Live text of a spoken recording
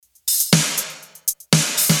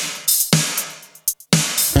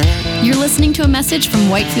listening to a message from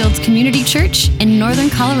Whitefields Community Church in Northern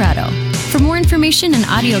Colorado. For more information and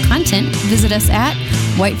audio content, visit us at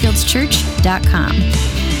whitefieldschurch.com.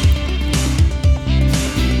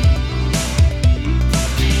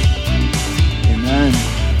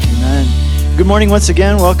 Amen. Good morning once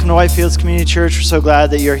again. Welcome to Whitefields Community Church. We're so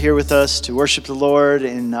glad that you're here with us to worship the Lord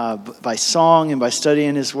by song and by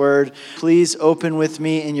studying His Word. Please open with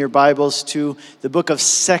me in your Bibles to the book of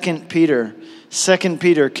 2 Peter. 2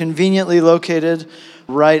 Peter, conveniently located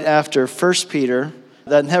right after 1 Peter.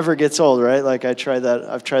 That never gets old, right? Like I've tried that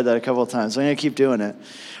a couple of times. I'm going to keep doing it.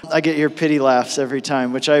 I get your pity laughs every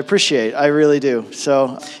time, which I appreciate. I really do.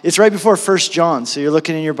 So it's right before 1 John. So you're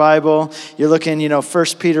looking in your Bible. You're looking, 1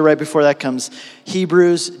 Peter. Right before that comes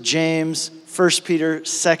Hebrews, James, 1 Peter,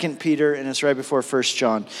 2 Peter, and it's right before 1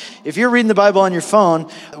 John. If you're reading the Bible on your phone,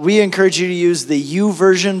 we encourage you to use the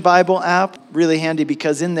YouVersion Bible app. Really handy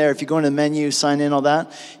because in there, if you go into the menu, sign in, all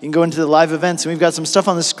that, you can go into the live events. And we've got some stuff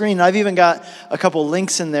on the screen. I've even got a couple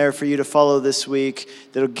links in there for you to follow this week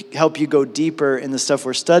that'll help you go deeper in the stuff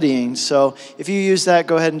we're studying. So if you use that,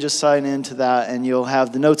 go ahead and just sign into that, and you'll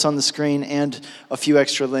have the notes on the screen and a few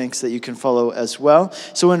extra links that you can follow as well.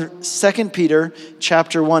 So in 2 Peter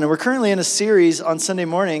chapter 1, and we're currently in a series on Sunday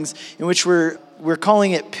mornings in which we're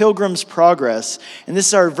calling it Pilgrim's Progress. And this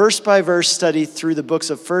is our verse-by-verse study through the books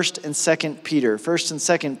of 1st and 2nd Peter. 1st and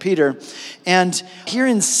 2nd Peter. And here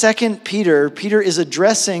in 2nd Peter, Peter is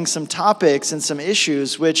addressing some topics and some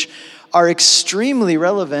issues which are extremely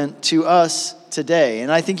relevant to us today.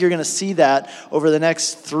 And I think you're going to see that over the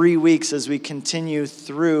next 3 weeks as we continue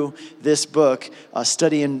through this book,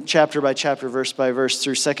 studying chapter by chapter, verse by verse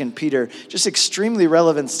through 2 Peter. Just extremely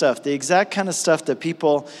relevant stuff. The exact kind of stuff that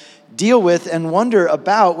people deal with and wonder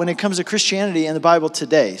about when it comes to Christianity and the Bible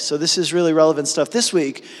today. So this is really relevant stuff. This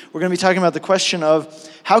week, we're going to be talking about the question of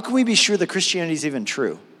how can we be sure that Christianity is even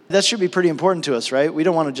true? That should be pretty important to us, right? We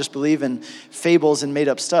don't want to just believe in fables and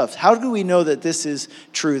made-up stuff. How do we know that this is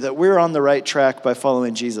true, that we're on the right track by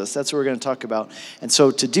following Jesus? That's what we're going to talk about. And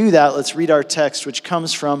so to do that, let's read our text, which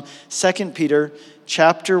comes from 2 Peter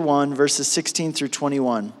chapter 1, verses 16 through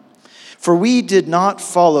 21. For we did not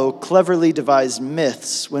follow cleverly devised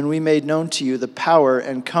myths when we made known to you the power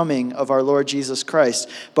and coming of our Lord Jesus Christ,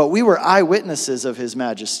 but we were eyewitnesses of his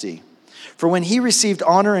majesty. For when he received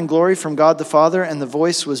honor and glory from God the Father, and the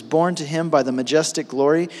voice was borne to him by the majestic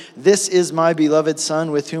glory, "This is my beloved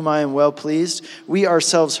Son, with whom I am well pleased," we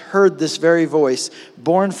ourselves heard this very voice,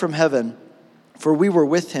 borne from heaven, for we were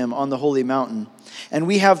with him on the holy mountain. And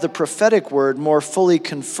we have the prophetic word more fully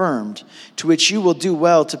confirmed, to which you will do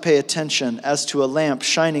well to pay attention as to a lamp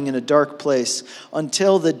shining in a dark place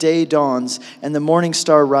until the day dawns and the morning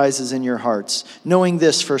star rises in your hearts. Knowing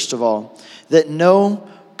this, first of all, that no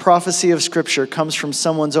prophecy of Scripture comes from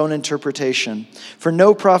someone's own interpretation. For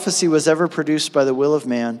no prophecy was ever produced by the will of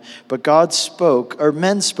man, but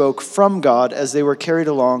men spoke from God as they were carried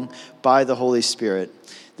along by the Holy Spirit.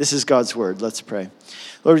 This is God's word. Let's pray.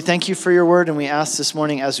 Lord, we thank you for your word, and we ask this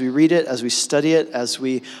morning as we read it, as we study it, as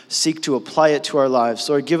we seek to apply it to our lives.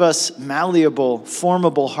 Lord, give us malleable,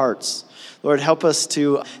 formable hearts. Lord, help us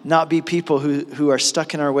to not be people who are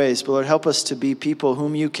stuck in our ways, but Lord, help us to be people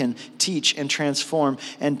whom you can teach and transform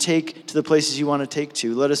and take to the places you want to take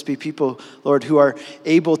to. Let us be people, Lord, who are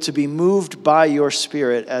able to be moved by your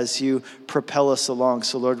Spirit as you propel us along.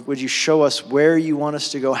 So Lord, would you show us where you want us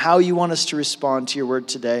to go, how you want us to respond to your word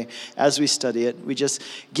today as we study it. We just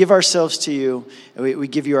give ourselves to you, and we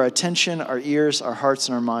give you our attention, our ears, our hearts,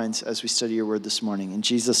 and our minds as we study your word this morning. In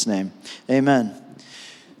Jesus' name, amen.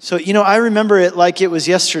 So, I remember it like it was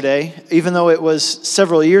yesterday, even though it was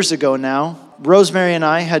several years ago now. Rosemary and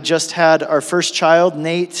I had just had our first child,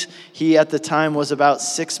 Nate. He, at the time, was about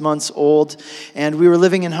 6 months old. And we were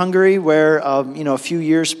living in Hungary where, a few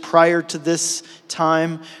years prior to this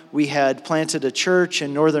time, we had planted a church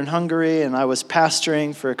in northern Hungary, and I was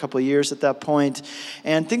pastoring for a couple of years at that point.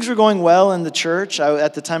 And things were going well in the church.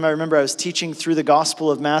 At the time, I remember I was teaching through the Gospel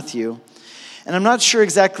of Matthew. And I'm not sure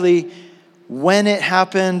exactly when it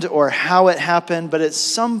happened or how it happened, but at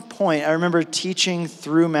some point, I remember teaching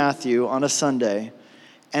through Matthew on a Sunday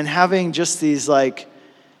and having just these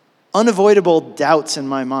unavoidable doubts in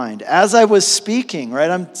my mind. As I was speaking,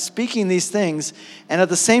 right, I'm speaking these things, and at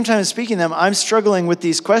the same time I'm speaking them, I'm struggling with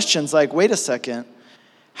these questions like, wait a second,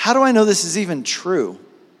 how do I know this is even true?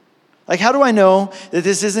 How do I know that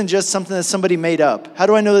this isn't just something that somebody made up? How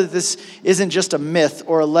do I know that this isn't just a myth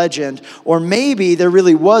or a legend? Or maybe there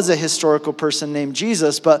really was a historical person named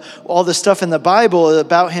Jesus, but all the stuff in the Bible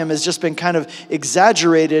about him has just been kind of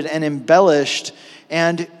exaggerated and embellished.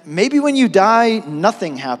 And maybe when you die,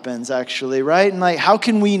 nothing happens actually, right? And like, how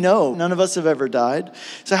can we know? None of us have ever died.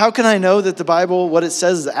 So how can I know that the Bible, what it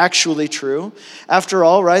says, is actually true? After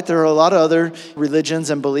all, right, there are a lot of other religions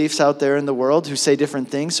and beliefs out there in the world who say different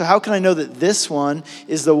things. So how can I know that this one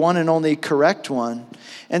is the one and only correct one?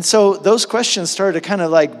 And so those questions started to kind of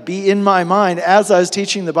like be in my mind as I was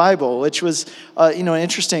teaching the Bible, which was, an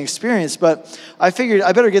interesting experience. But I figured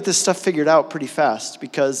I better get this stuff figured out pretty fast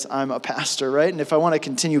because I'm a pastor, right? And if I want to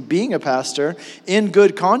continue being a pastor in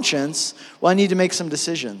good conscience, well, I need to make some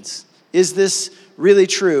decisions. Is this really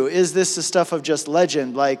true? Is this the stuff of just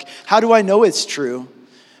legend? Like, how do I know it's true?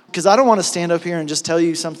 Because I don't want to stand up here and just tell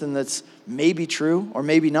you something that's maybe true or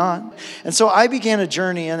maybe not. And so I began a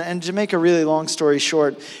journey, and to make a really long story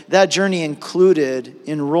short, that journey included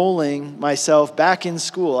enrolling myself back in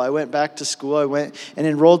school. I went back to school. I went and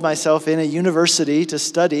enrolled myself in a university to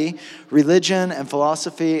study religion and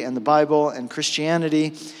philosophy and the Bible and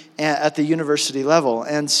Christianity at the university level.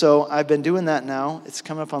 And so I've been doing that now. It's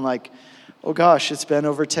coming up on it's been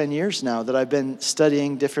over 10 years now that I've been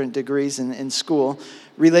studying different degrees in school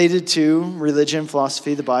related to religion,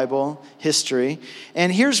 philosophy, the Bible, history.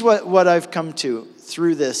 And here's what I've come to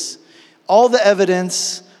through this. All the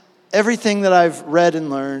evidence, everything that I've read and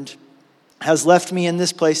learned has left me in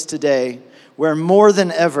this place today where more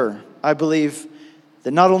than ever, I believe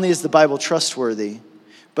that not only is the Bible trustworthy,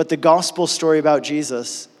 but the gospel story about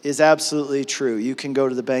Jesus is absolutely true. You can go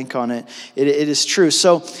to the bank on it. It is true.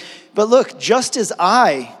 But look, just as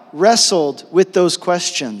I wrestled with those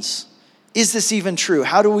questions, is this even true?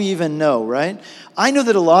 How do we even know, right? I know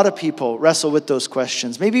that a lot of people wrestle with those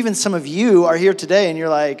questions. Maybe even some of you are here today and you're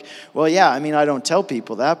like, well, yeah, I don't tell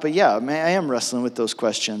people that, but yeah, I am wrestling with those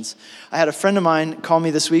questions. I had a friend of mine call me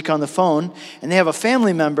this week on the phone, and they have a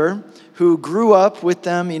family member who grew up with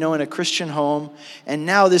them, in a Christian home, and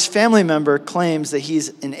now this family member claims that he's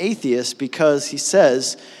an atheist because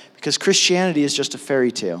Christianity is just a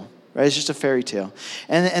fairy tale. Right? It's just a fairy tale.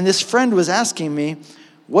 And this friend was asking me,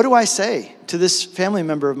 what do I say to this family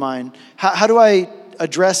member of mine? How do I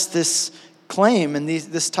address this claim and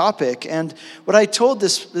this topic? And what I told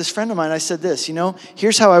this friend of mine, I said this,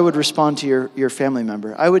 here's how I would respond to your family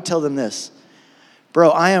member. I would tell them this: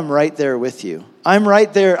 bro, I am right there with you. I'm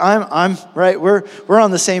right there. I'm right. We're on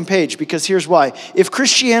the same page, because here's why. If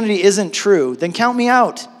Christianity isn't true, then count me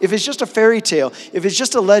out. If it's just a fairy tale, if it's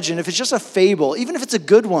just a legend, if it's just a fable, even if it's a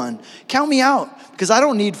good one, count me out, because I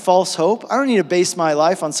don't need false hope. I don't need to base my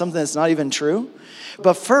life on something that's not even true.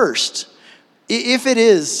 But first, if it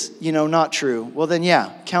is, not true, well then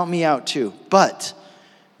yeah, count me out too. But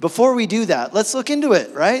before we do that, let's look into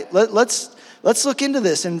it, right? Let's look into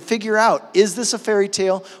this and figure out, is this a fairy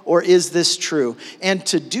tale or is this true? And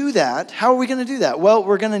to do that, how are we going to do that? Well,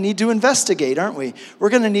 we're going to need to investigate, aren't we? We're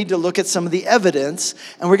going to need to look at some of the evidence,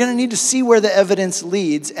 and we're going to need to see where the evidence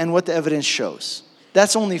leads and what the evidence shows.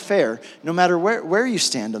 That's only fair, no matter where you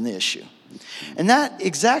stand on the issue. And that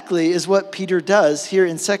exactly is what Peter does here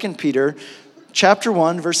in 2 Peter chapter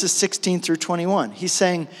 1, verses 16 through 21. He's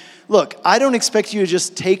saying, look, I don't expect you to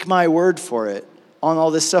just take my word for it on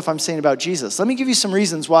all this stuff I'm saying about Jesus. Let me give you some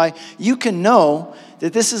reasons why you can know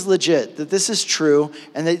that this is legit, that this is true,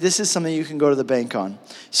 and that this is something you can go to the bank on.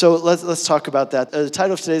 So let's talk about that. The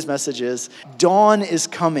title of today's message is Dawn is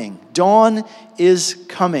Coming. Dawn is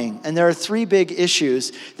coming. And there are three big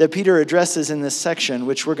issues that Peter addresses in this section,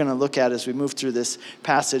 which we're going to look at as we move through this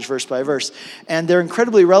passage verse by verse. And they're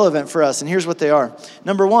incredibly relevant for us, and here's what they are.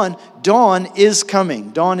 Number one, dawn is coming.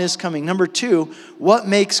 Dawn is coming. Number two, what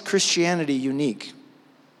makes Christianity unique?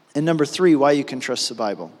 And number three, why you can trust the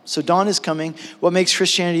Bible. So dawn is coming, what makes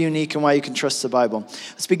Christianity unique, and why you can trust the Bible.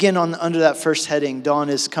 Let's begin under that first heading, dawn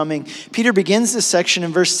is coming. Peter begins this section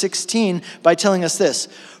in verse 16 by telling us this: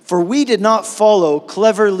 for we did not follow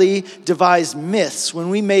cleverly devised myths when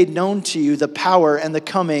we made known to you the power and the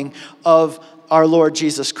coming of our Lord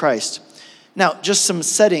Jesus Christ. Now, just some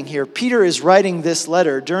setting here. Peter is writing this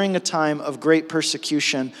letter during a time of great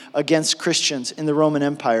persecution against Christians in the Roman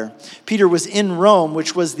Empire. Peter was in Rome,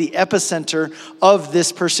 which was the epicenter of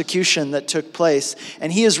this persecution that took place.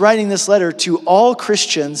 And he is writing this letter to all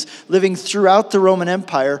Christians living throughout the Roman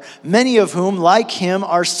Empire, many of whom, like him,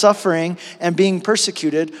 are suffering and being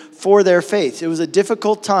persecuted for their faith. It was a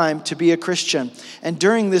difficult time to be a Christian. And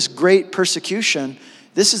during this great persecution,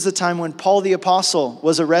 This is the time when Paul the Apostle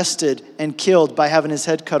was arrested and killed by having his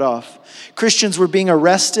head cut off. Christians were being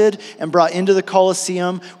arrested and brought into the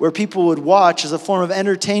Colosseum where people would watch as a form of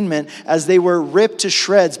entertainment as they were ripped to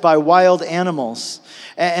shreds by wild animals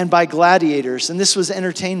and by gladiators. And this was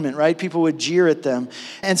entertainment, right? People would jeer at them.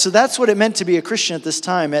 And so that's what it meant to be a Christian at this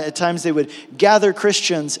time. At times they would gather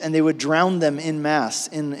Christians and they would drown them en masse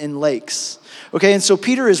in lakes. Okay, and so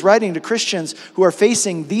Peter is writing to Christians who are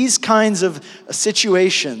facing these kinds of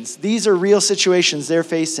situations. These are real situations they're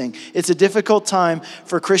facing. It's a difficult time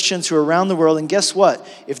for Christians who are around the world. And guess what?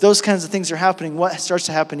 If those kinds of things are happening, what starts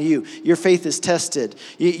to happen to you? Your faith is tested.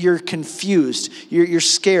 You're confused. You're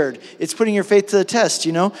scared. It's putting your faith to the test,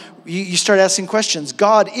 you know? You start asking questions.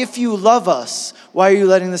 God, if you love us, why are you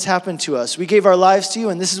letting this happen to us? We gave our lives to you,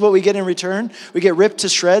 and this is what we get in return. We get ripped to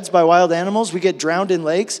shreds by wild animals. We get drowned in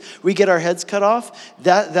lakes. We get our heads cut off.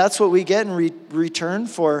 That's what we get in return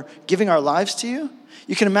for giving our lives to you.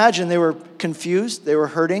 You can imagine they were confused. They were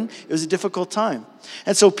hurting. It was a difficult time.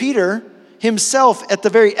 And so Peter himself, at the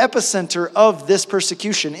very epicenter of this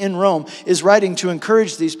persecution in Rome, is writing to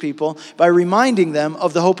encourage these people by reminding them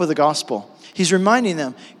of the hope of the gospel. He's reminding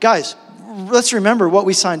them, guys, let's remember what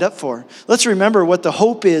we signed up for. Let's remember what the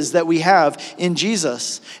hope is that we have in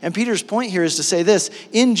Jesus. And Peter's point here is to say this: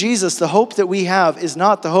 in Jesus, the hope that we have is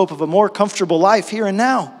not the hope of a more comfortable life here and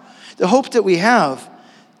now. The hope that we have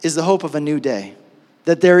is the hope of a new day.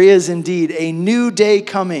 That there is indeed a new day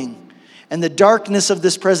coming, and the darkness of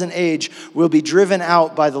this present age will be driven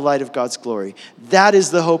out by the light of God's glory. That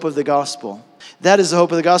is the hope of the gospel. That is the hope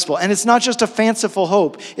of the gospel. And it's not just a fanciful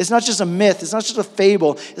hope. It's not just a myth. It's not just a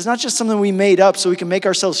fable. It's not just something we made up so we can make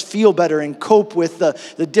ourselves feel better and cope with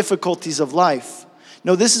the difficulties of life.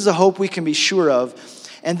 No, this is a hope we can be sure of.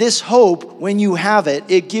 And this hope, when you have it,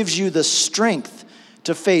 it gives you the strength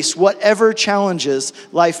to face whatever challenges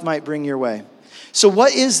life might bring your way. So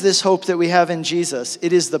what is this hope that we have in Jesus?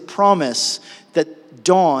 It is the promise that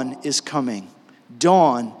dawn is coming.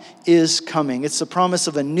 Dawn is coming. It's the promise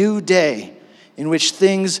of a new day in which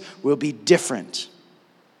things will be different.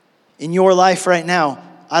 In your life right now,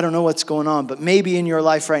 I don't know what's going on, but maybe in your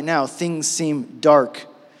life right now, things seem dark.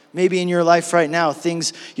 Maybe in your life right now,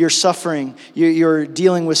 you're suffering, you're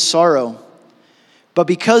dealing with sorrow. But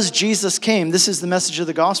because Jesus came, this is the message of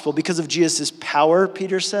the gospel, because of Jesus' power,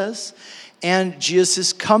 Peter says, and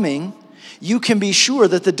Jesus' coming, you can be sure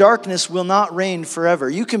that the darkness will not reign forever.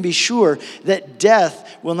 You can be sure that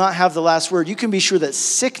death will not have the last word. You can be sure that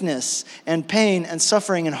sickness and pain and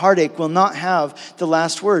suffering and heartache will not have the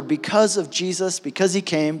last word. Because of Jesus, because he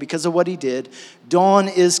came, because of what he did, dawn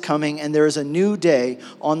is coming and there is a new day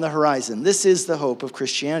on the horizon. This is the hope of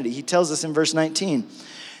Christianity. He tells us in verse 19,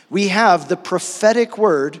 we have the prophetic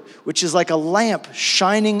word, which is like a lamp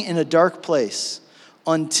shining in a dark place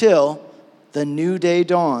until the new day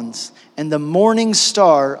dawns and the morning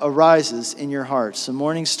star arises in your hearts. The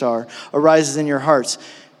morning star arises in your hearts.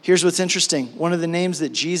 Here's what's interesting. One of the names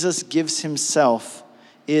that Jesus gives himself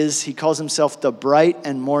is, he calls himself the bright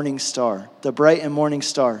and morning star. The bright and morning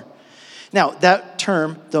star. Now, that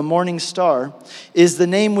term, the morning star, is the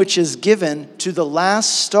name which is given to the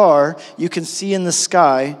last star you can see in the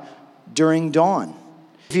sky during dawn.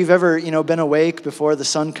 If you've ever, been awake before the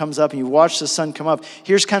sun comes up and you watch the sun come up,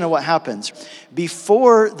 here's kind of what happens.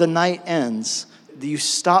 Before the night ends, you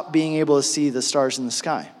stop being able to see the stars in the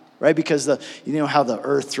sky, right? Because how the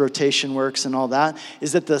Earth's rotation works and all that,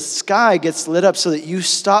 is that the sky gets lit up so that you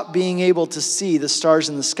stop being able to see the stars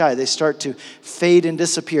in the sky. They start to fade and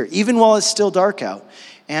disappear, even while it's still dark out.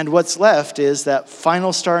 And what's left is that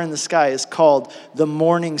final star in the sky is called the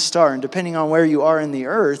morning star. And depending on where you are in the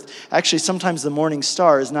earth, actually sometimes the morning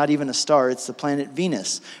star is not even a star, it's the planet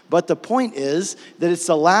Venus. But the point is that it's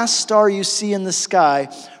the last star you see in the sky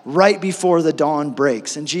right before the dawn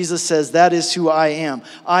breaks. And Jesus says, that is who I am.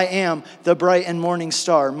 I am the bright and morning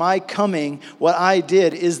star. My coming, what I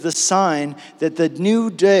did, is the sign that the new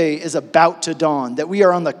day is about to dawn, that we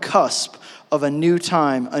are on the cusp of a new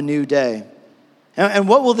time, a new day. And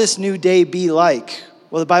what will this new day be like?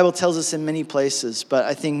 Well, the Bible tells us in many places, but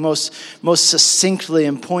I think most succinctly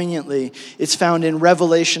and poignantly, it's found in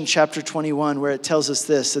Revelation chapter 21, where it tells us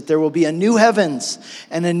this, that there will be a new heavens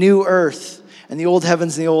and a new earth, and the old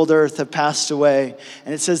heavens and the old earth have passed away.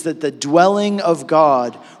 And it says that the dwelling of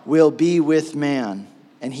God will be with man,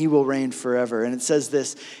 and he will reign forever. And it says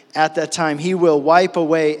this, at that time, he will wipe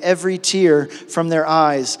away every tear from their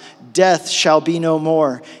eyes. Death shall be no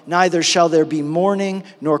more. Neither shall there be mourning,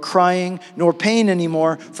 nor crying, nor pain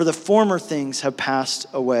anymore, for the former things have passed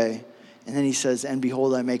away. And then he says, and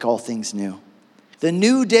behold, I make all things new. The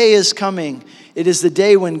new day is coming. It is the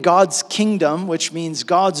day when God's kingdom, which means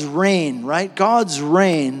God's reign, right? God's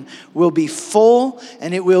reign will be full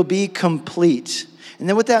and it will be complete. And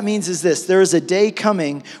then what that means is this: there is a day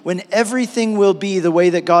coming when everything will be the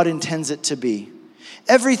way that God intends it to be.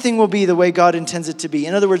 Everything will be the way God intends it to be.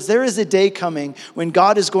 In other words, there is a day coming when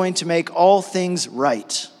God is going to make all things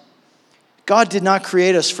right. God did not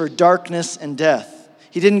create us for darkness and death.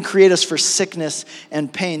 He didn't create us for sickness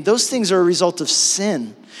and pain. Those things are a result of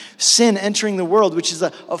sin. Sin entering the world, which is a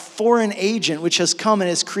foreign agent which has come and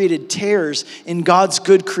has created tears in God's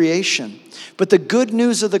good creation. But the good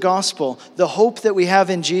news of the gospel, the hope that we have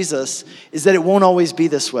in Jesus, is that it won't always be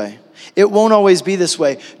this way. It won't always be this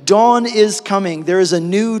way. Dawn is coming. There is a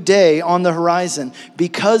new day on the horizon.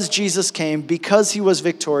 Because Jesus came, because he was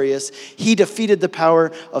victorious, he defeated the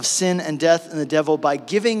power of sin and death and the devil by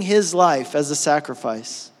giving his life as a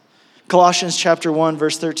sacrifice. Colossians chapter 1,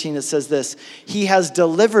 verse 13, it says this: he has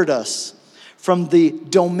delivered us from the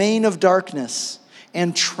domain of darkness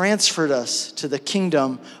and transferred us to the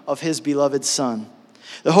kingdom of his beloved Son.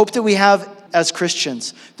 The hope that we have as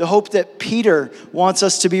Christians, the hope that Peter wants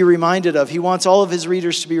us to be reminded of, he wants all of his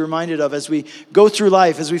readers to be reminded of as we go through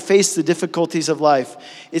life, as we face the difficulties of life.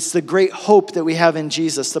 It's the great hope that we have in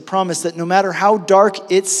Jesus, the promise that no matter how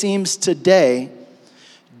dark it seems today,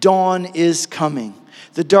 dawn is coming.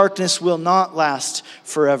 The darkness will not last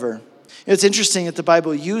forever. It's interesting that the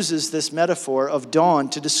Bible uses this metaphor of dawn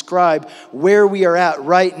to describe where we are at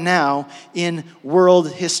right now in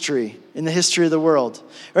world history, in the history of the world.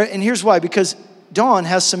 Right? And here's why: because dawn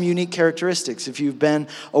has some unique characteristics. If you've been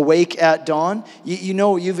awake at dawn, you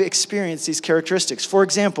know you've experienced these characteristics. For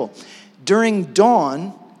example, during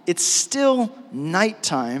dawn, it's still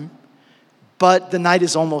nighttime, but the night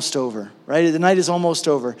is almost over, right? The night is almost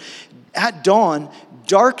over. At dawn,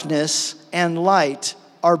 darkness and light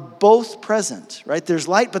are both present, right? There's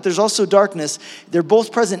light, but there's also darkness. They're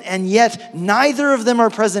both present, and yet neither of them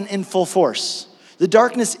are present in full force. The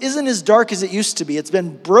darkness isn't as dark as it used to be. It's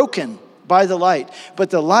been broken by the light,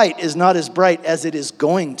 but the light is not as bright as it is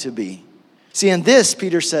going to be. See, and this,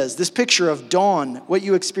 Peter says, this picture of dawn, what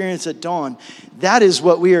you experience at dawn, that is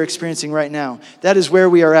what we are experiencing right now. That is where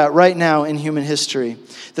we are at right now in human history.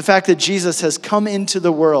 The fact that Jesus has come into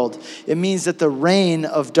the world, it means that the reign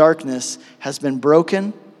of darkness has been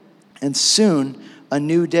broken, and soon a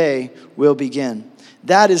new day will begin.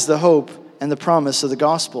 That is the hope and the promise of the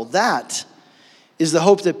gospel. That is the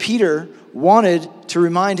hope that Peter wanted to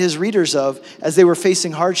remind his readers of as they were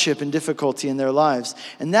facing hardship and difficulty in their lives.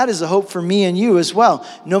 And that is a hope for me and you as well.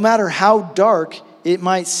 No matter how dark it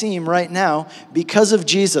might seem right now, because of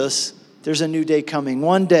Jesus, there's a new day coming.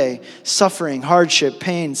 One day, suffering, hardship,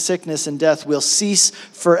 pain, sickness, and death will cease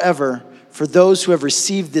forever for those who have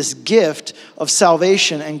received this gift of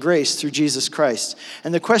salvation and grace through Jesus Christ.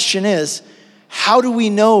 And the question is, how do we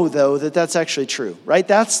know, though, that that's actually true, right?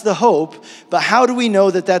 That's the hope, but how do we know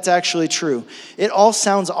that that's actually true? It all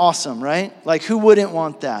sounds awesome, right? Like, who wouldn't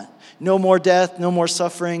want that? No more death, no more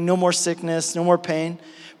suffering, no more sickness, no more pain.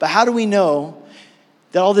 But how do we know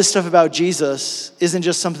that all this stuff about Jesus isn't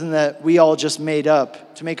just something that we all just made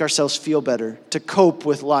up to make ourselves feel better, to cope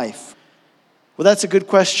with life? Well, that's a good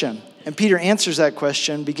question. And Peter answers that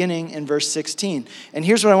question beginning in verse 16. And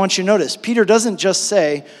here's what I want you to notice. Peter doesn't just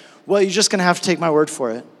say, well, you're just going to have to take my word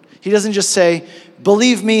for it. He doesn't just say,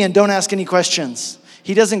 believe me and don't ask any questions.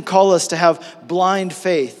 He doesn't call us to have blind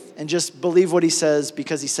faith and just believe what he says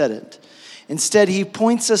because he said it. Instead, he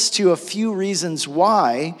points us to a few reasons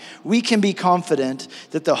why we can be confident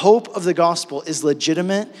that the hope of the gospel is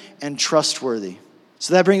legitimate and trustworthy.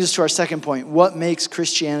 So that brings us to our second point. What makes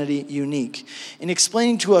Christianity unique? In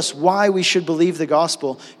explaining to us why we should believe the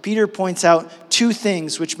gospel, Peter points out two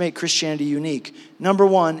things which make Christianity unique. Number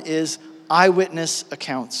one is eyewitness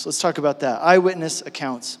accounts. Let's talk about that. Eyewitness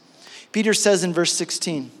accounts. Peter says in verse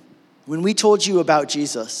 16, when we told you about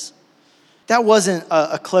Jesus, that wasn't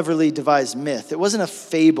a cleverly devised myth. It wasn't a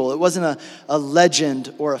fable. It wasn't a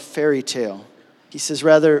legend or a fairy tale. He says,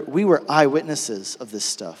 rather, we were eyewitnesses of this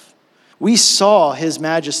stuff. We saw his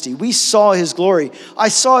majesty. We saw his glory. I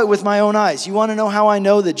saw it with my own eyes. You want to know how I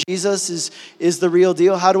know that Jesus is the real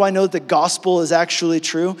deal? How do I know that the gospel is actually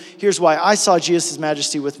true? Here's why. I saw Jesus'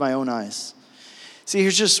 majesty with my own eyes. See,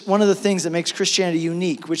 here's just one of the things that makes Christianity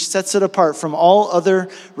unique, which sets it apart from all other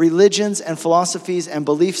religions and philosophies and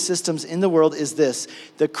belief systems in the world, is this.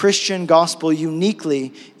 The Christian gospel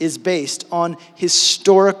uniquely is based on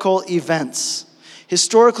historical events.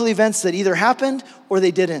 Historical events that either happened or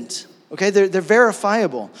they didn't. Okay, they're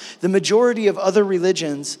verifiable. The majority of other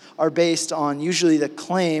religions are based on usually the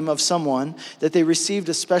claim of someone that they received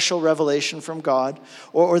a special revelation from God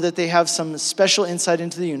or that they have some special insight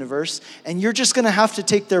into the universe, and you're just going to have to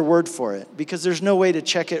take their word for it because there's no way to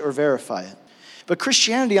check it or verify it. But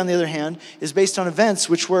Christianity, on the other hand, is based on events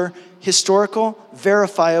which were historical,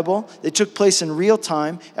 verifiable. They took place in real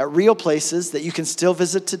time at real places that you can still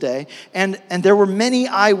visit today. And there were many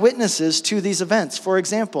eyewitnesses to these events. For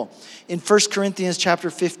example, in 1 Corinthians chapter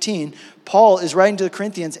 15, Paul is writing to the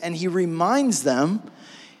Corinthians and he reminds them,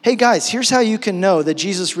 hey guys, here's how you can know that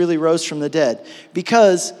Jesus really rose from the dead.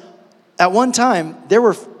 Because at one time, there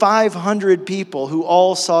were 500 people who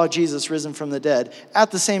all saw Jesus risen from the dead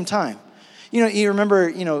at the same time. You remember,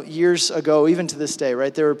 years ago, even to this day,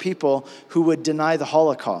 right? There were people who would deny the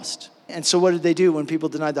Holocaust. And so what did they do when people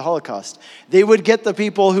denied the Holocaust? They would get the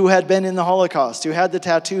people who had been in the Holocaust, who had the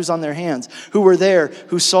tattoos on their hands, who were there,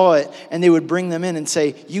 who saw it, and they would bring them in and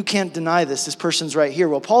say, you can't deny this. This person's right here.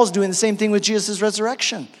 Well, Paul's doing the same thing with Jesus'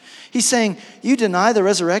 resurrection. He's saying, you deny the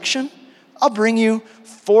resurrection? I'll bring you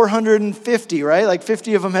 450, right? Like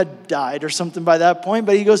 50 of them had died or something by that point.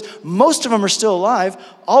 But he goes, most of them are still alive.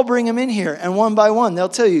 I'll bring them in here. And one by one, they'll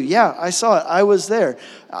tell you, yeah, I saw it. I was there.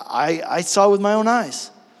 I saw it with my own eyes.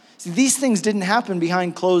 See, these things didn't happen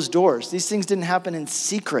behind closed doors. These things didn't happen in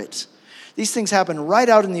secret. These things happened right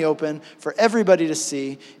out in the open for everybody to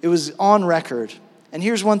see. It was on record. And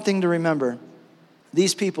here's one thing to remember.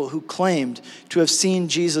 These people who claimed to have seen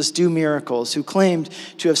Jesus do miracles, who claimed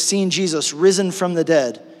to have seen Jesus risen from the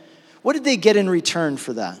dead, what did they get in return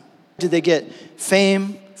for that? Did they get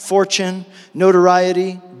fame, fortune,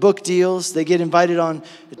 notoriety, book deals? They get invited on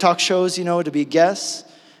talk shows, to be guests?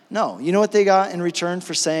 No. You know what they got in return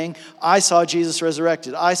for saying, I saw Jesus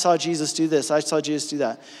resurrected. I saw Jesus do this. I saw Jesus do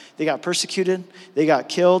that. They got persecuted. They got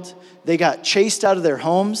killed. They got chased out of their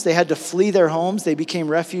homes. They had to flee their homes. They became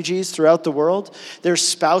refugees throughout the world. Their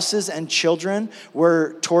spouses and children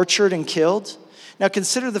were tortured and killed. Now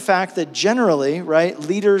consider the fact that generally, right,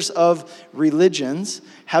 leaders of religions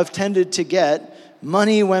have tended to get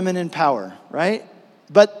money, women, and power, right?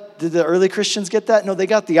 But did the early Christians get that? No, they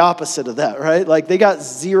got the opposite of that, right? Like they got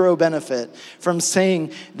zero benefit from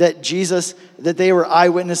saying that they were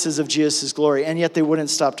eyewitnesses of Jesus' glory, and yet they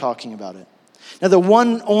wouldn't stop talking about it. Now, the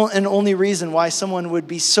one and only reason why someone would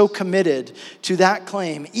be so committed to that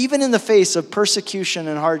claim, even in the face of persecution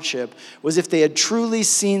and hardship, was if they had truly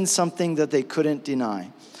seen something that they couldn't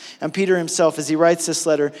deny. And Peter himself, as he writes this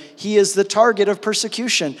letter, he is the target of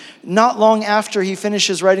persecution. Not long after he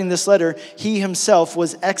finishes writing this letter, he himself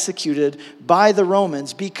was executed by the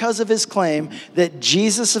Romans because of his claim that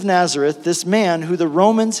Jesus of Nazareth, this man who the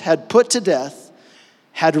Romans had put to death,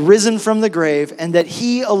 had risen from the grave, and that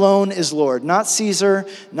he alone is Lord. Not Caesar,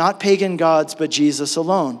 not pagan gods, but Jesus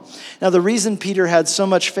alone. Now, the reason Peter had so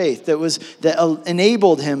much faith that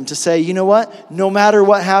enabled him to say, you know what? No matter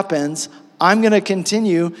what happens, I'm going to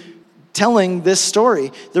continue telling this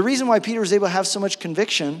story. The reason why Peter was able to have so much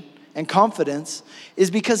conviction and confidence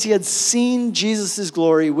is because he had seen Jesus'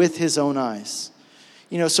 glory with his own eyes.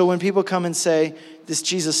 So when people come and say, this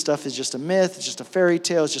Jesus stuff is just a myth, it's just a fairy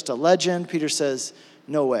tale, it's just a legend, Peter says,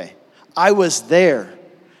 no way. I was there.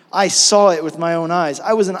 I saw it with my own eyes.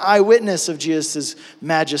 I was an eyewitness of Jesus'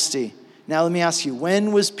 majesty. Now let me ask you,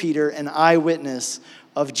 when was Peter an eyewitness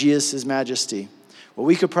of Jesus' majesty? Well,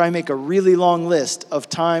 we could probably make a really long list of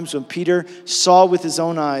times when Peter saw with his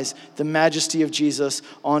own eyes the majesty of Jesus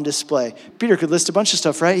on display. Peter could list a bunch of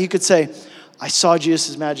stuff, right? He could say, I saw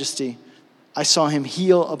Jesus' majesty. I saw him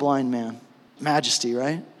heal a blind man. Majesty,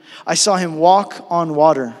 right? I saw him walk on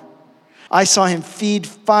water. I saw him feed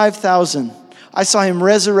 5,000. I saw him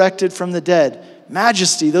resurrected from the dead.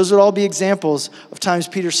 Majesty. Those would all be examples of times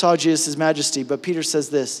Peter saw Jesus' majesty. But Peter says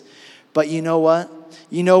this, but you know what?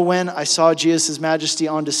 You know when I saw Jesus' majesty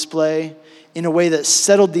on display in a way that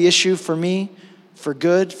settled the issue for me, for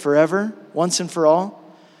good, forever, once and for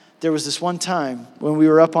all? There was this one time when we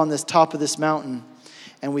were up on this top of this mountain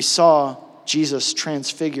and we saw Jesus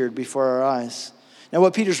transfigured before our eyes. Now,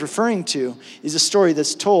 what Peter's referring to is a story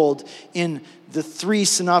that's told in the three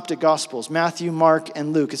synoptic gospels, Matthew, Mark,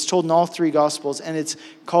 and Luke. It's told in all three gospels, and it's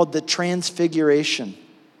called the Transfiguration.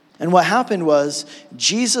 And what happened was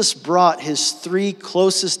Jesus brought his three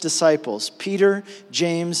closest disciples, Peter,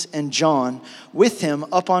 James, and John, with him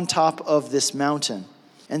up on top of this mountain.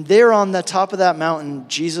 And there on the top of that mountain,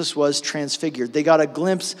 Jesus was transfigured. They got a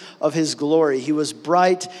glimpse of his glory. He was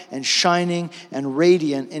bright and shining and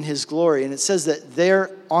radiant in his glory. And it says that there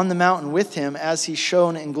on the mountain with him, as he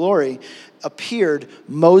shone in glory, appeared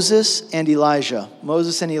Moses and Elijah.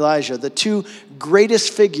 Moses and Elijah, the two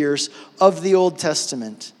greatest figures of the Old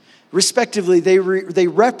Testament. Respectively, they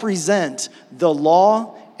represent the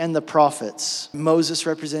law and the prophets. Moses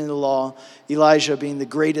representing the law, Elijah being the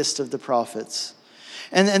greatest of the prophets.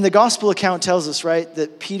 And the gospel account tells us, right,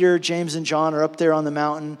 that Peter, James, and John are up there on the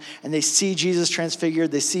mountain, and they see Jesus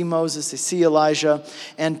transfigured, they see Moses, they see Elijah,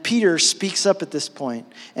 and Peter speaks up at this point,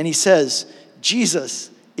 and he says, Jesus,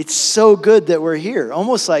 it's so good that we're here.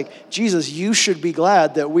 Almost like, Jesus, you should be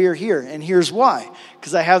glad that we're here, and here's why.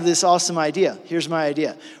 Because I have this awesome idea. Here's my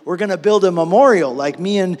idea. We're going to build a memorial, like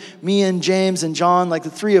me and James and John, like the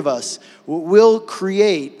three of us. We'll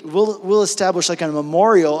establish like a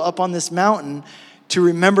memorial up on this mountain to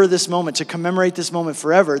remember this moment, to commemorate this moment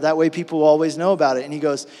forever. That way people will always know about it. And he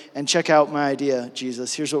goes, and check out my idea,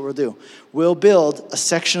 Jesus. Here's what we'll do. We'll build a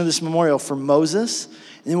section of this memorial for Moses,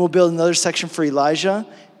 and then we'll build another section for Elijah,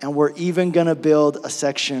 and we're even going to build a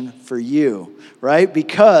section for you, right?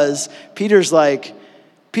 Because Peter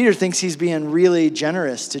thinks he's being really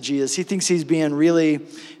generous to Jesus. He thinks he's being really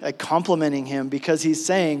complimenting him because he's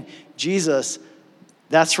saying, Jesus,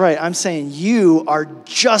 that's right. I'm saying you are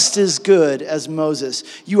just as good as Moses.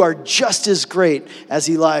 You are just as great as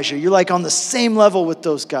Elijah. You're like on the same level with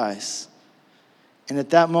those guys. And at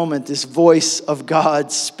that moment, this voice of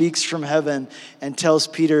God speaks from heaven and tells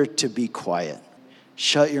Peter to be quiet.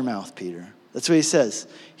 Shut your mouth, Peter. That's what he says.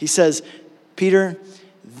 He says, Peter,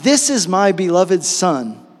 this is my beloved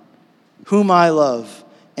Son, whom I love,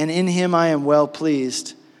 and in him I am well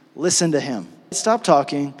pleased. Listen to him. Stop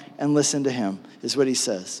talking and listen to him, is what he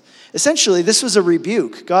says. Essentially, this was a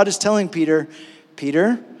rebuke. God is telling Peter,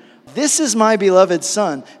 this is my beloved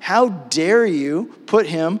Son. How dare you put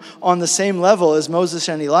him on the same level as Moses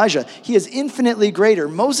and Elijah? He is infinitely greater.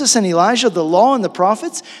 Moses and Elijah, the law and the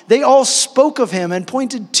prophets, they all spoke of him and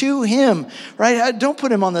pointed to him, right? Don't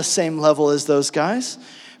put him on the same level as those guys.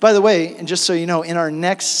 By the way, and just so you know, in our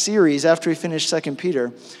next series, after we finish 2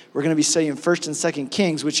 Peter, we're going to be studying 1 and 2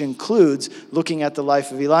 Kings, which includes looking at the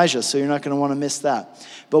life of Elijah, so you're not going to want to miss that.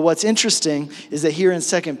 But what's interesting is that here in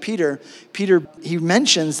 2 Peter, he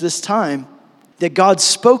mentions this time that God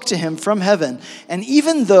spoke to him from heaven. And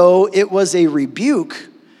even though it was a rebuke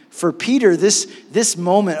for Peter, this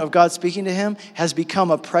moment of God speaking to him has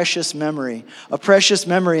become a precious memory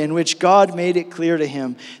in which God made it clear to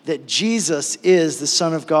him that Jesus is the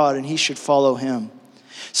Son of God and he should follow him.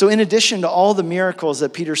 So in addition to all the miracles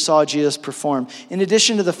that Peter saw Jesus perform, in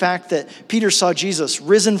addition to the fact that Peter saw Jesus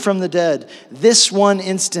risen from the dead, this one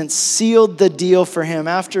instance sealed the deal for him.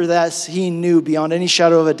 After that, he knew beyond any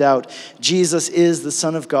shadow of a doubt, Jesus is the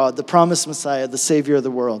Son of God, the promised Messiah, the Savior of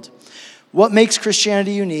the world. What makes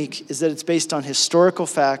Christianity unique is that it's based on historical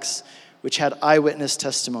facts which had eyewitness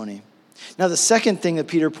testimony. Now, the second thing that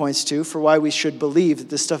Peter points to for why we should believe that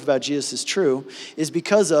this stuff about Jesus is true is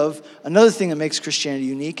because of another thing that makes Christianity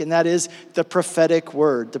unique, and that is the prophetic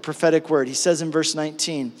word. The prophetic word. He says in verse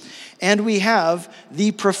 19, and we have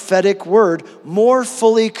the prophetic word more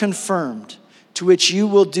fully confirmed, to which you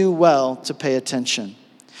will do well to pay attention.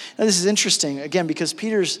 Now, this is interesting, again, because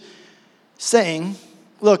Peter's saying,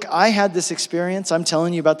 look, I had this experience. I'm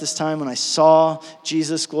telling you about this time when I saw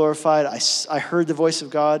Jesus glorified. I heard the voice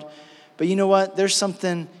of God. But you know what? There's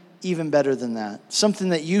something even better than that. Something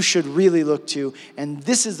that you should really look to. And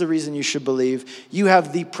this is the reason you should believe. You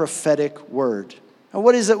have the prophetic word. Now,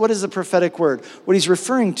 what is it? What is the prophetic word? What he's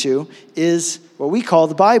referring to is what we call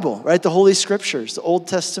the Bible, right? The Holy Scriptures, the Old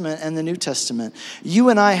Testament and the New Testament. You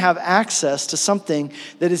and I have access to something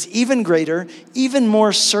that is even greater, even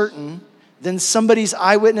more certain than somebody's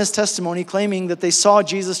eyewitness testimony claiming that they saw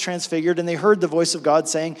Jesus transfigured and they heard the voice of God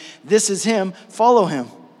saying, this is him, follow him.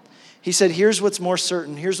 He said, here's what's more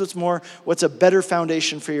certain. Here's what's a better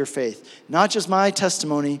foundation for your faith. Not just my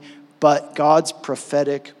testimony, but God's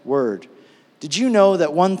prophetic word. Did you know that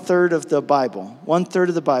 1/3 of the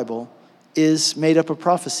Bible is made up of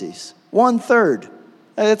prophecies? 1/3.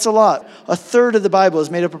 That's a lot. 1/3 of the Bible is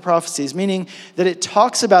made up of prophecies, meaning that it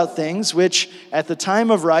talks about things which at the time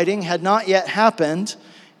of writing had not yet happened,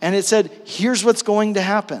 and it said, here's what's going to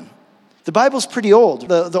happen. The Bible's pretty old.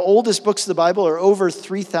 The oldest books of the Bible are over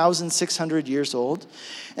 3,600 years old.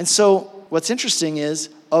 And so what's interesting is,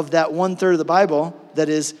 of that 1/3 of the Bible that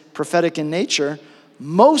is prophetic in nature,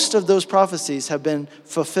 most of those prophecies have been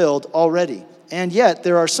fulfilled already. And yet,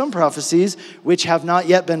 there are some prophecies which have not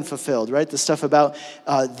yet been fulfilled, right? The stuff about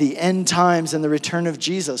the end times and the return of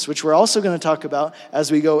Jesus, which we're also going to talk about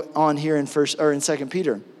as we go on here in 2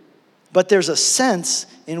 Peter. But there's a sense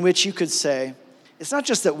in which you could say, it's not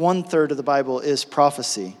just that 1/3 of the Bible is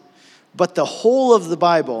prophecy, but the whole of the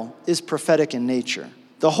Bible is prophetic in nature.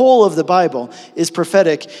 The whole of the Bible is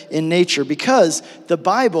prophetic in nature because the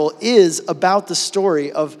Bible is all about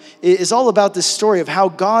this story of how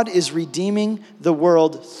God is redeeming the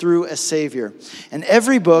world through a Savior. And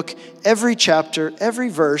every book, every chapter, every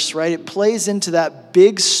verse, right, it plays into that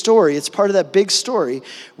big story. It's part of that big story,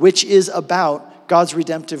 which is about God's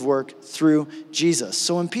redemptive work through Jesus.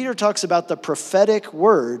 So when Peter talks about the prophetic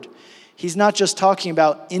word, he's not just talking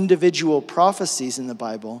about individual prophecies in the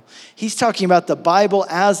Bible. He's talking about the Bible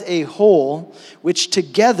as a whole, which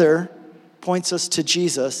together points us to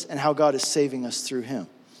Jesus and how God is saving us through him.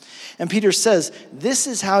 And Peter says, this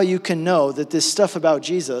is how you can know that this stuff about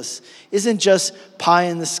Jesus isn't just pie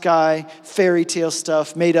in the sky, fairy tale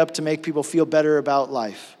stuff made up to make people feel better about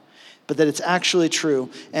life, but that it's actually true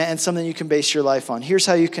and something you can base your life on. Here's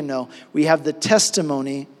how you can know. We have the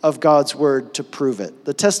testimony of God's word to prove it.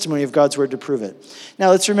 The testimony of God's word to prove it. Now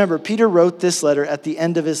let's remember, Peter wrote this letter at the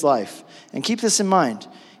end of his life. And keep this in mind.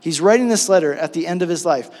 He's writing this letter at the end of his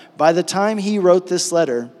life. By the time he wrote this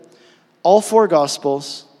letter, all 4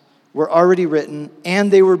 Gospels were already written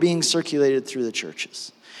and they were being circulated through the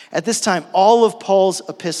churches. At this time, all of Paul's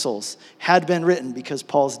epistles had been written because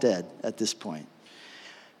Paul's dead at this point.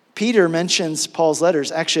 Peter mentions Paul's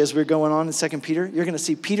letters. Actually, as we're going on in 2 Peter, you're going to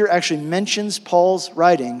see Peter actually mentions Paul's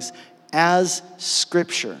writings as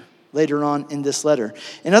scripture later on in this letter.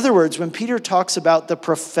 In other words, when Peter talks about the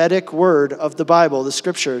prophetic word of the Bible, the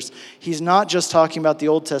scriptures, he's not just talking about the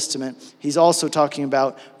Old Testament. He's also talking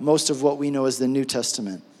about most of what we know as the New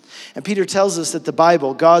Testament. And Peter tells us that the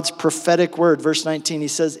Bible, God's prophetic word, verse 19, he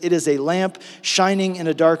says, it is a lamp shining in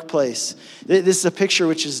a dark place. This is a picture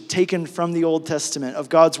which is taken from the Old Testament of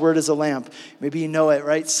God's word as a lamp. Maybe you know it,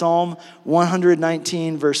 right? Psalm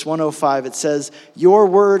 119, verse 105, it says, your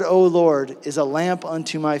word, O Lord, is a lamp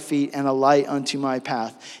unto my feet and a light unto my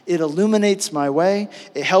path. It illuminates my way,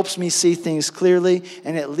 it helps me see things clearly,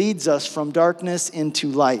 and it leads us from darkness into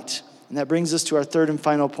light. And that brings us to our third and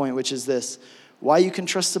final point, which is this. Why you can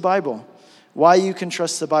trust the Bible. Why you can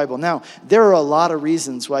trust the Bible. Now, there are a lot of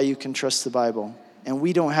reasons why you can trust the Bible. And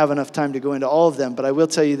we don't have enough time to go into all of them, but I will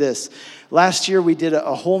tell you this. Last year, we did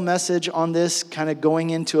a whole message on this, kind of going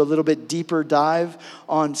into a little bit deeper dive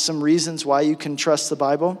on some reasons why you can trust the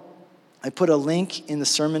Bible. I put a link in the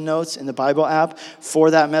sermon notes in the Bible app for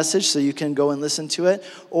that message so you can go and listen to it.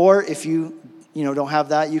 Or if you don't have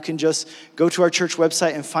that, you can just go to our church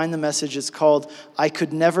website and find the message. It's called, I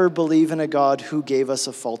Could Never Believe in a God Who Gave Us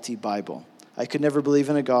a Faulty Bible. I could never believe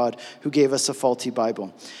in a God who gave us a faulty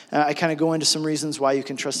Bible. I kind of go into some reasons why you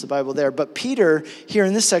can trust the Bible there. But Peter, here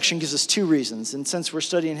in this section, gives us 2 reasons. And since we're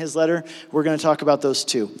studying his letter, we're going to talk about those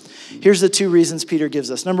 2. Here's the 2 reasons Peter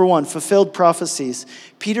gives us. Number 1, fulfilled prophecies.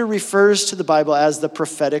 Peter refers to the Bible as the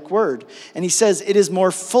prophetic word. And he says it is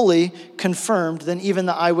more fully confirmed than even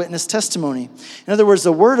the eyewitness testimony. In other words,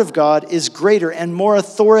 the word of God is greater and more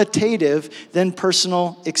authoritative than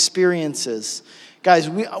personal experiences. Guys,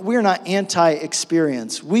 we're not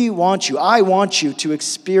anti-experience. I want you to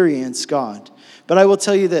experience God. But I will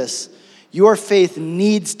tell you this, your faith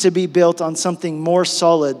needs to be built on something more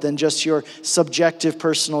solid than just your subjective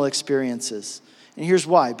personal experiences. And here's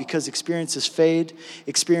why, because experiences fade,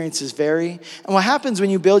 experiences vary. And what happens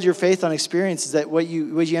when you build your faith on experience is that what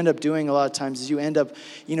you end up doing a lot of times is you end up,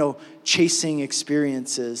 chasing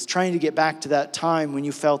experiences, trying to get back to that time when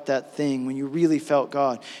you felt that thing, when you really felt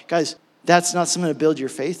God. Guys, that's not something to build your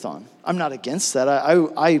faith on. I'm not against that.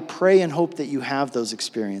 I pray and hope that you have those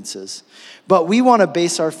experiences. But we want to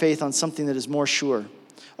base our faith on something that is more sure,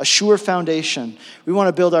 a sure foundation. We want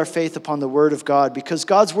to build our faith upon the word of God because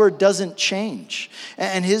God's word doesn't change.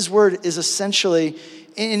 And his word is essentially,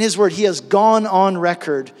 in his word, he has gone on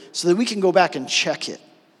record so that we can go back and check it.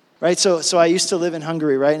 Right, so I used to live in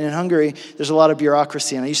Hungary, right? And in Hungary, there's a lot of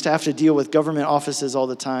bureaucracy, and I used to have to deal with government offices all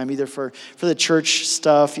the time, either for the church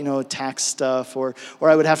stuff, tax stuff, or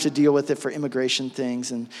I would have to deal with it for immigration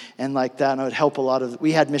things and like that. And I would help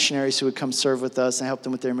we had missionaries who would come serve with us and help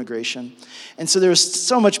them with their immigration. And so there was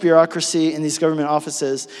so much bureaucracy in these government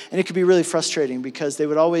offices, and it could be really frustrating because they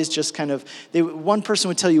would always just one person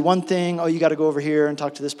would tell you one thing, oh, you got to go over here and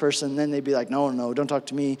talk to this person, and then they'd be like, no, don't talk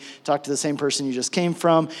to me, talk to the same person you just came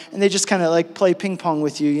from. And they just kind of play ping pong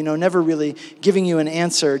with you, never really giving you an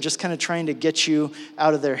answer, just kind of trying to get you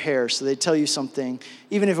out of their hair. So they tell you something,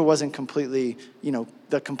 even if it wasn't completely,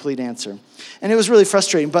 the complete answer. And it was really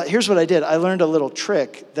frustrating. But here's what I did. I learned a little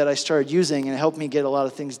trick that I started using, and it helped me get a lot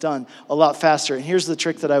of things done a lot faster. And here's the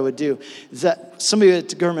trick that I would do, is that somebody at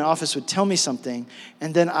the government office would tell me something,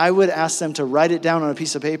 and then I would ask them to write it down on a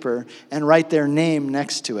piece of paper and write their name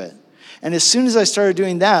next to it. And as soon as I started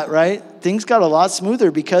doing that, right, things got a lot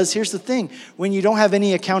smoother, because here's the thing. When you don't have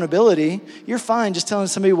any accountability, you're fine just telling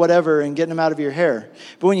somebody whatever and getting them out of your hair.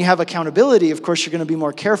 But when you have accountability, of course, you're going to be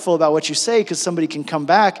more careful about what you say, because somebody can come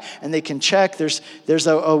back and they can check. There's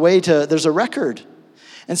a record.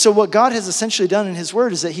 And so what God has essentially done in his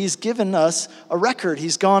word is that he's given us a record.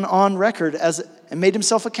 He's gone on record and made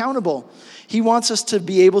himself accountable. He wants us to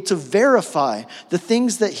be able to verify the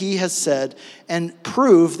things that he has said and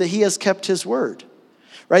prove that he has kept his word.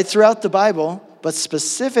 Right? Throughout the Bible, but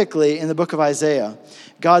specifically in the book of Isaiah,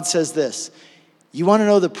 God says this: you want to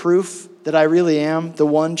know the proof that I really am the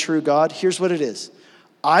one true God? Here's what it is.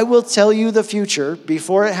 I will tell you the future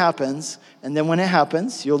before it happens, and then when it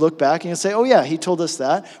happens, you'll look back and you'll say, oh yeah, he told us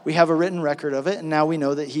that. We have a written record of it, and now we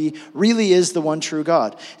know that he really is the one true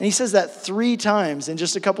God. And he says that 3 times in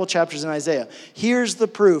just a couple chapters in Isaiah. Here's the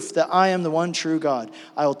proof that I am the one true God.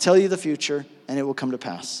 I will tell you the future, and it will come to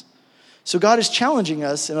pass. So God is challenging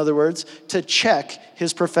us, in other words, to check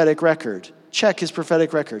his prophetic record. Check his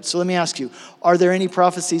prophetic record. So let me ask you, are there any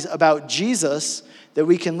prophecies about Jesus that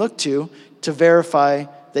we can look to verify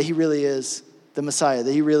that he really is the Messiah,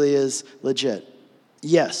 that he really is legit?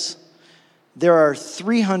 Yes. There are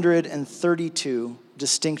 332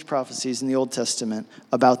 distinct prophecies in the Old Testament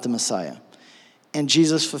about the Messiah. And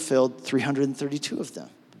Jesus fulfilled 332 of them,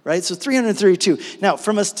 right? So 332. Now,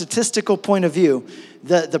 from a statistical point of view,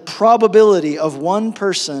 the probability of one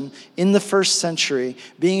person in the first century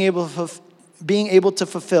being able to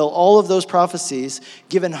fulfill all of those prophecies,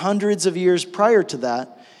 given hundreds of years prior to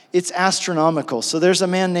that, it's astronomical. So there's a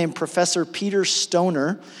man named Professor Peter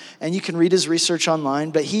Stoner, and you can read his research online,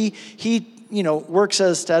 but he works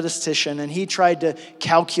as a statistician, and he tried to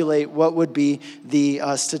calculate what would be the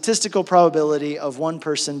statistical probability of one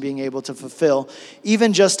person being able to fulfill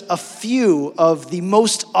even just a few of the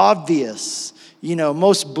most obvious,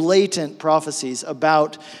 most blatant prophecies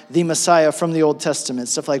about the Messiah from the Old Testament.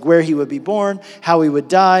 Stuff like where he would be born, how he would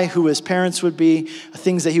die, who his parents would be,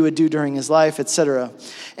 things that he would do during his life, etc.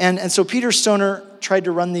 And so Peter Stoner tried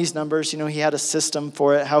to run these numbers. He had a system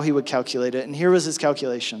for it, how he would calculate it. And here was his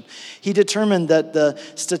calculation. He determined that the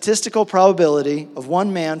statistical probability of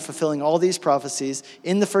one man fulfilling all these prophecies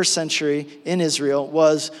in the first century in Israel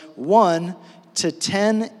was 1 to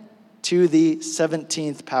 10 to the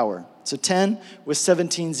 17th power. So 10 with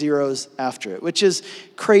 17 zeros after it, which is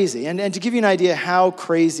crazy. And to give you an idea how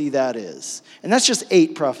crazy that is, and that's just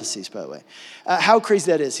 8 prophecies, by the way, how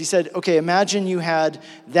crazy that is. He said, okay, imagine you had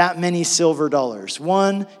that many silver dollars,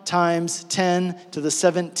 1 times 10 to the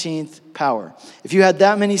 17th power. If you had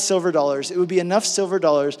that many silver dollars, it would be enough silver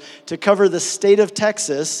dollars to cover the state of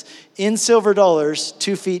Texas in silver dollars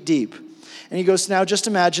 2 feet deep. And he goes, now just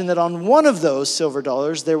imagine that on one of those silver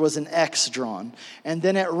dollars, there was an X drawn. And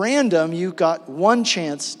then at random, you got one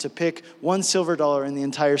chance to pick one silver dollar in the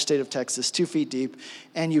entire state of Texas, 2 feet deep,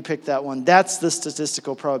 and you pick that one. That's the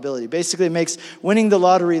statistical probability. Basically, it makes winning the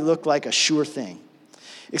lottery look like a sure thing.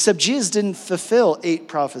 Except Jesus didn't fulfill 8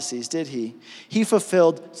 prophecies, did he? He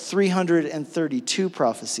fulfilled 332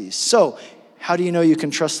 prophecies. So, how do you know you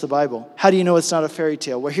can trust the Bible? How do you know it's not a fairy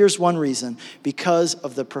tale? Well, here's one reason. Because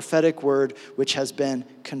of the prophetic word which has been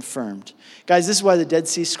confirmed. Guys, this is why the Dead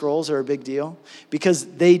Sea Scrolls are a big deal. Because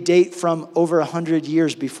they date from over 100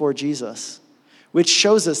 years before Jesus. Which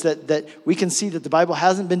shows us that we can see that the Bible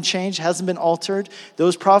hasn't been changed, hasn't been altered.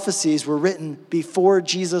 Those prophecies were written before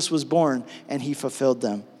Jesus was born, and he fulfilled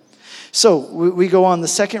them. So we go on. The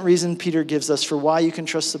second reason Peter gives us for why you can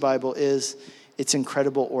trust the Bible is its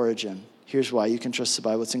incredible origin. Here's why you can trust the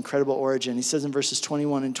Bible. It's incredible origin. He says in verses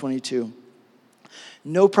 21 and 22,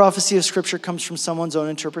 no prophecy of Scripture comes from someone's own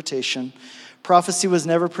interpretation. Prophecy was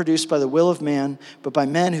never produced by the will of man, but by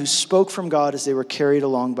men who spoke from God as they were carried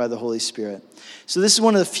along by the Holy Spirit. So this is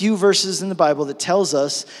one of the few verses in the Bible that tells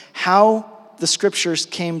us how the Scriptures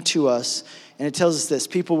came to us. And it tells us this: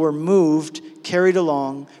 people were moved, carried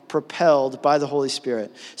along, propelled by the Holy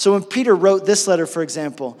Spirit. So when Peter wrote this letter, for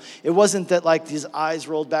example, it wasn't that like his eyes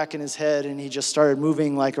rolled back in his head and he just started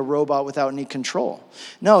moving like a robot without any control.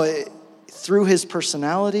 No, through his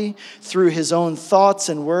personality, through his own thoughts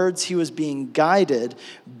and words, he was being guided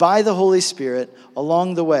by the Holy Spirit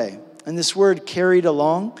along the way. And this word carried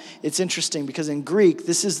along, it's interesting because in Greek,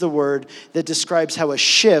 this is the word that describes how a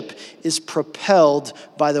ship is propelled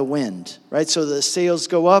by the wind, right? So the sails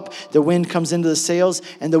go up, the wind comes into the sails,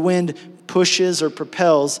 and the wind pushes or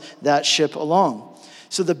propels that ship along.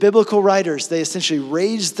 So the biblical writers, they essentially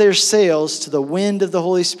raised their sails to the wind of the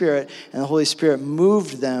Holy Spirit, and the Holy Spirit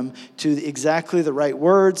moved them to exactly the right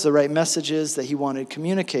words, the right messages that he wanted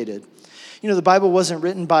communicated. You know, the Bible wasn't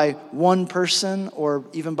written by one person or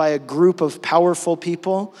even by a group of powerful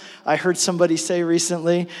people. I heard somebody say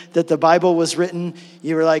recently that the Bible was written,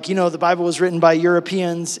 you were like, the Bible was written by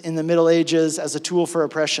Europeans in the Middle Ages as a tool for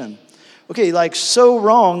oppression. Okay, like so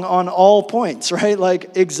wrong on all points, right?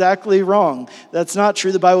 Like exactly wrong. That's not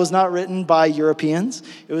true. The Bible was not written by Europeans.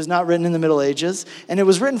 It was not written in the Middle Ages. And it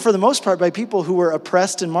was written for the most part by people who were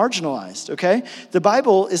oppressed and marginalized, okay? The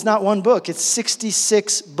Bible is not one book. It's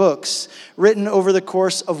 66 books written over the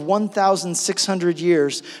course of 1,600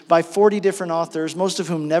 years by 40 different authors, most of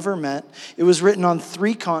whom never met. It was written on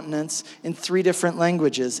 3 continents in 3 different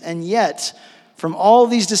languages. And yet, from all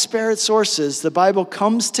these disparate sources, the Bible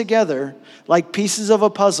comes together like pieces of a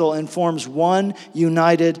puzzle and forms one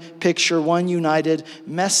united picture, one united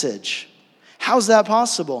message. How's that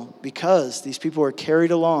possible? Because these people were carried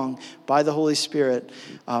along by the Holy Spirit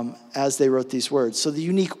as they wrote these words. So the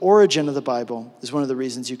unique origin of the Bible is one of the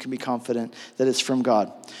reasons you can be confident that it's from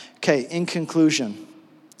God. Okay, in conclusion,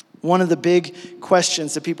 one of the big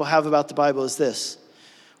questions that people have about the Bible is this.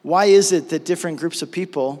 Why is it that different groups of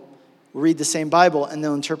people will read the same Bible and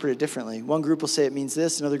they'll interpret it differently? One group will say it means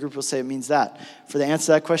this, another group will say it means that. For the answer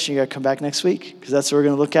to that question, you got to come back next week because that's what we're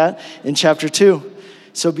going to look at in chapter 2.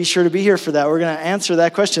 So be sure to be here for that. We're going to answer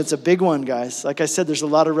that question. It's a big one, guys. Like I said, there's a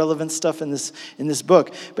lot of relevant stuff in this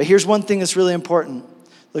book. But here's one thing that's really important.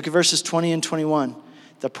 Look at verses 20 and 21.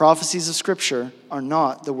 The prophecies of Scripture are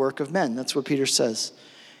not the work of men. That's what Peter says.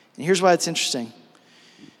 And here's why it's interesting.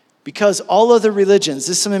 Because all other religions,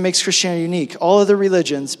 this is something that makes Christianity unique. All other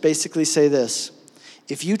religions basically say this.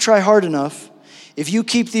 If you try hard enough, if you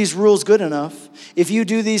keep these rules good enough, if you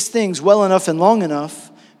do these things well enough and long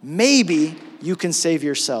enough, maybe you can save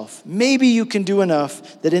yourself. Maybe you can do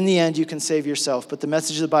enough that in the end you can save yourself. But the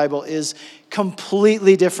message of the Bible is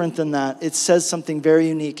completely different than that. It says something very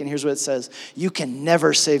unique, and here's what it says. You can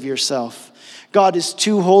never save yourself. God is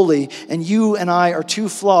too holy, and you and I are too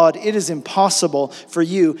flawed. It is impossible for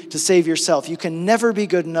you to save yourself. You can never be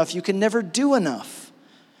good enough. You can never do enough.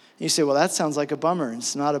 And you say, well, that sounds like a bummer.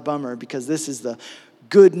 It's not a bummer because this is the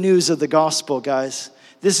good news of the gospel, guys.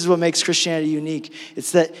 This is what makes Christianity unique.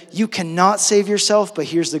 It's that you cannot save yourself, but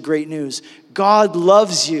here's the great news. God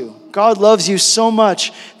loves you. God loves you so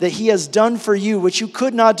much that he has done for you what you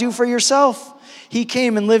could not do for yourself. He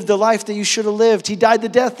came and lived the life that you should have lived. He died the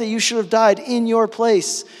death that you should have died in your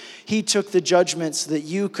place. He took the judgment so that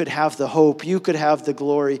you could have the hope, you could have the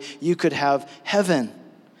glory, you could have heaven.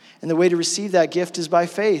 And the way to receive that gift is by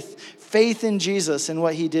faith. Faith in Jesus and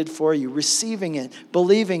what he did for you, receiving it,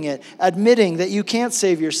 believing it, admitting that you can't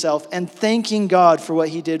save yourself, and thanking God for what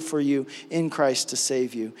he did for you in Christ to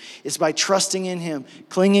save you. It's by trusting in him,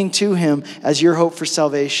 clinging to him as your hope for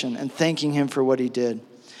salvation, and thanking him for what he did.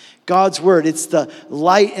 God's word, it's the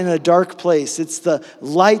light in a dark place. It's the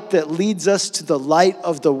light that leads us to the light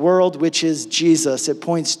of the world, which is Jesus. It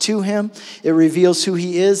points to him, it reveals who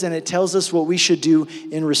he is, and it tells us what we should do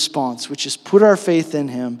in response, which is put our faith in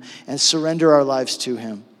him and surrender our lives to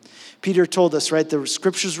him. Peter told us, right, the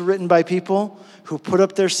scriptures were written by people who put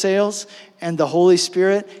up their sails, and the Holy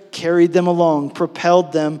Spirit carried them along,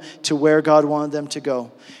 propelled them to where God wanted them to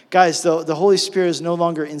go. Guys, the Holy Spirit is no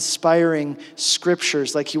longer inspiring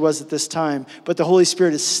scriptures like he was at this time, but the Holy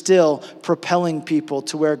Spirit is still propelling people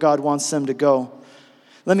to where God wants them to go.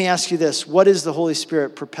 Let me ask you this. What is the Holy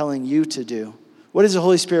Spirit propelling you to do? What is the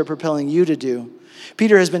Holy Spirit propelling you to do?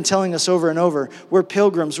 Peter has been telling us over and over, we're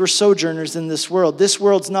pilgrims, we're sojourners in this world. This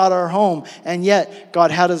world's not our home, and yet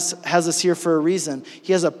God has us here for a reason.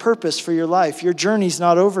 He has a purpose for your life. Your journey's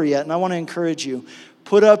not over yet, and I want to encourage you.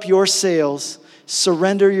 Put up your sails,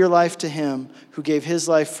 surrender your life to him who gave his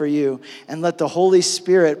life for you, and let the Holy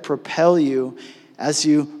Spirit propel you as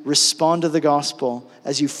you respond to the gospel,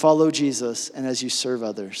 as you follow Jesus, and as you serve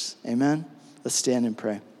others. Amen? Let's stand and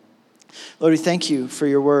pray. Lord, we thank you for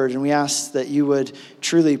your word, and we ask that you would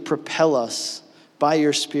truly propel us by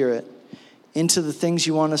your Spirit into the things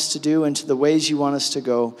you want us to do, into the ways you want us to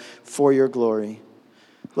go for your glory.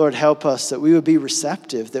 Lord, help us that we would be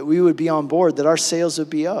receptive, that we would be on board, that our sails would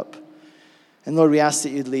be up. And Lord, we ask that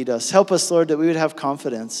you'd lead us. Help us, Lord, that we would have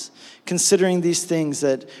confidence, considering these things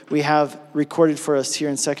that we have recorded for us here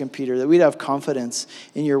in 2 Peter, that we'd have confidence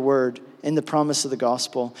in your word, in the promise of the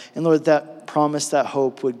gospel. And Lord, that promise, that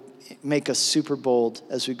hope would make us super bold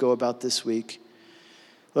as we go about this week.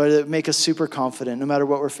 Lord, that make us super confident no matter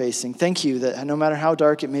what we're facing. Thank you that no matter how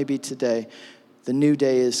dark it may be today, the new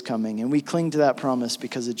day is coming. And we cling to that promise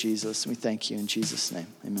because of Jesus. And we thank you in Jesus' name.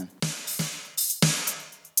 Amen.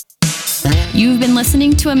 You've been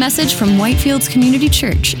listening to a message from Whitefields Community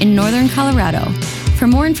Church in Northern Colorado. For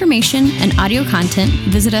more information and audio content,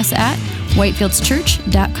 visit us at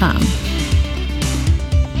whitefieldschurch.com.